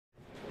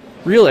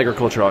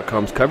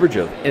RealAgriculture.com's coverage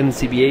of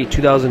NCBA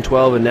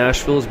 2012 in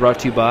Nashville is brought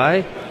to you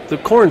by the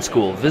Corn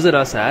School. Visit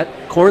us at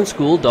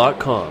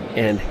cornschool.com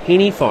and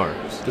Haney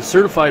Farms, the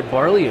certified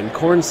barley and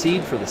corn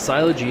seed for the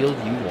silage yield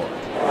you want.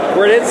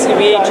 We're at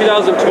NCBA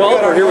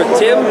 2012. We're here with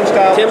Tim.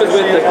 Tim is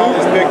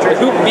with the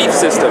Hoop Beef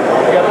System.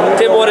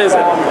 Tim, what is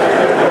it?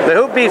 The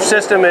Hoop Beef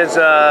System is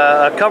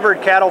a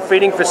covered cattle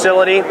feeding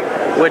facility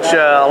which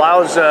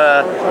allows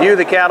you,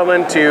 the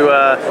cattleman,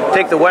 to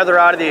take the weather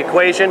out of the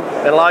equation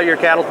and allow your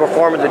cattle to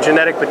perform at the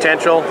genetic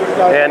potential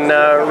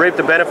and reap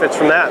the benefits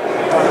from that.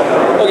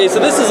 Okay, so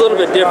this is a little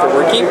bit different.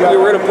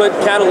 We're going to put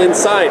cattle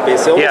inside,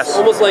 basically. Yes.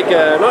 Almost like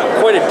not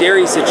quite a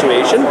dairy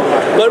situation,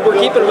 but we're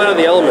keeping them out of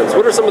the elements.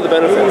 What are some of the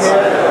benefits?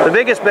 The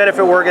biggest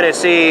benefit we're going to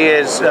see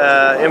is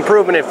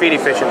improvement in feed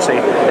efficiency,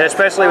 and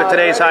especially with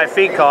today's high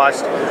feed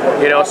cost.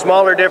 You know,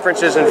 smaller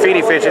differences in feed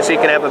efficiency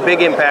can have a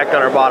big impact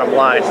on our bottom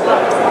line.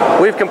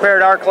 We've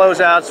compared our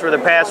closeouts for the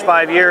past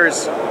 5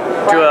 years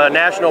to a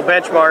national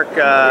benchmark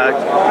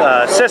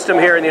system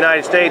here in the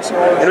United States,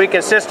 and we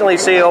consistently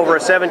see over a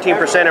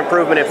 17%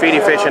 improvement in feed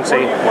efficiency.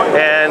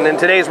 And in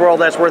today's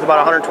world, that's worth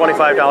about $125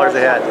 a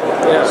head.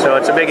 Yeah. So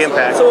it's a big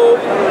impact. So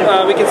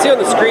we can see on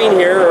the screen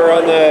here, or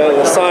on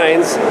the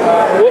signs,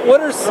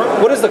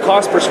 what is the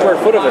cost per square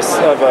foot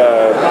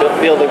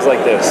of buildings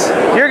like this?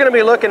 You're going to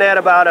be looking at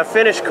about a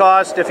finished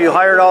cost, if you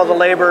hired all the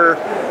labor,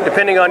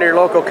 depending on your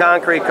local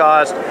concrete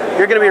cost,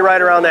 you're going to be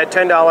right around that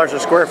 $10 a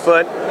square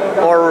foot,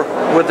 or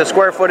with the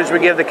square footage we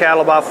give the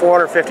cattle, about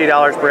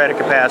 $450 per head of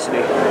capacity.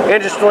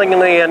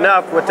 Interestingly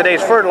enough, with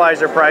today's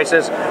fertilizer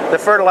prices, the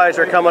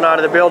fertilizer coming out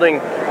of the building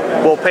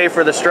will pay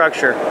for the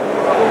structure.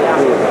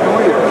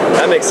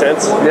 That makes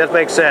sense. That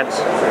makes sense.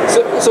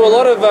 So a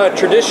lot of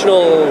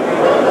traditional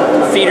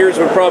feeders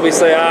would probably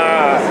say,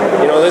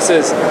 you know, this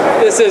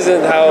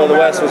isn't how the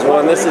West was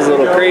won. This is a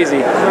little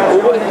crazy.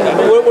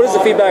 What is the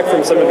feedback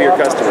from some of your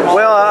customers?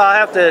 Well, I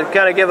have to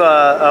kind of give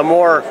a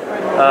more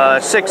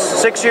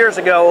 6 years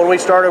ago, when we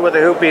started with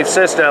the Hoop Beef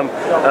System,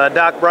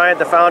 Doc Bryant,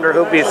 the founder of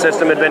Hoop Beef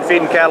System, had been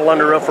feeding cattle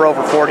under roof for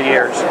over 40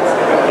 years.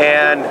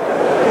 And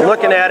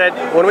looking at it,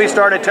 when we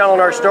started telling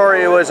our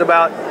story, it was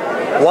about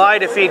why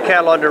to feed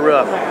cattle under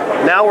roof.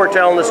 Now we're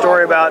telling the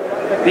story about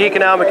the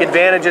economic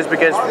advantages,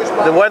 because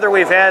the weather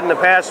we've had in the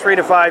past 3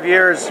 to 5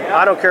 years,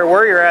 I don't care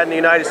where you're at in the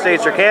United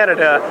States or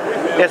Canada,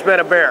 it's been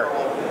a bear.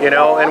 You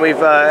know, and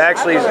we've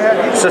actually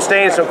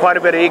sustained quite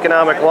a bit of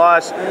economic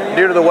loss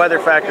due to the weather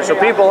factor. So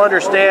people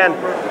understand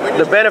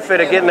the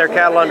benefit of getting their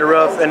cattle under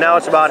roof, and now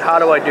it's about how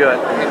do I do it.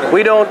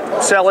 We don't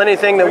sell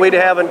anything that we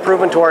haven't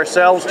proven to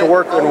ourselves to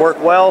work and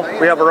work well.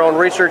 We have our own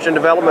research and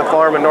development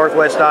farm in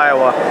northwest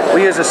Iowa.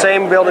 We use the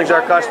same buildings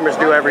our customers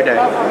do every day.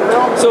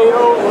 So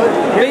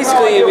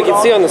basically, we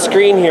can see on the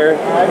screen here,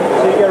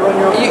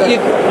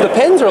 the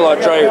pens are a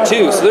lot drier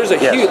too. So there's a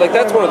huge, like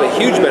that's one of the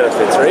huge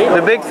benefits, right?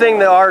 The big thing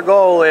that our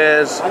goal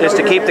is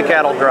to keep the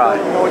cattle dry.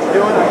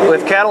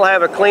 If cattle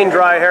have a clean,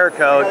 dry hair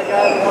coat,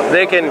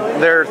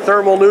 their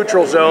thermal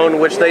neutral zone,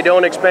 which they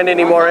don't expend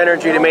any more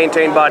energy to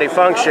maintain body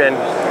function,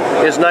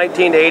 is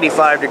 19 to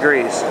 85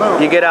 degrees.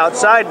 You get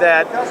outside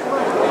that,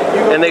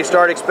 and they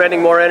start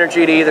expending more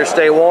energy to either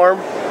stay warm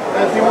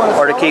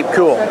or to keep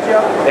cool.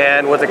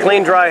 And with a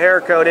clean, dry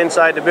hair coat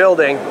inside the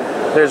building,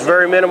 there's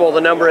very minimal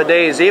the number of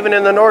days. Even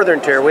in the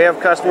northern tier, we have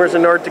customers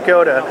in North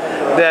Dakota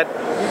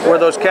where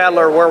those cattle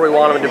are where we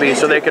want them to be,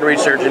 so they can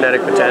reach their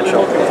genetic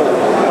potential.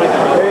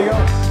 There you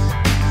go.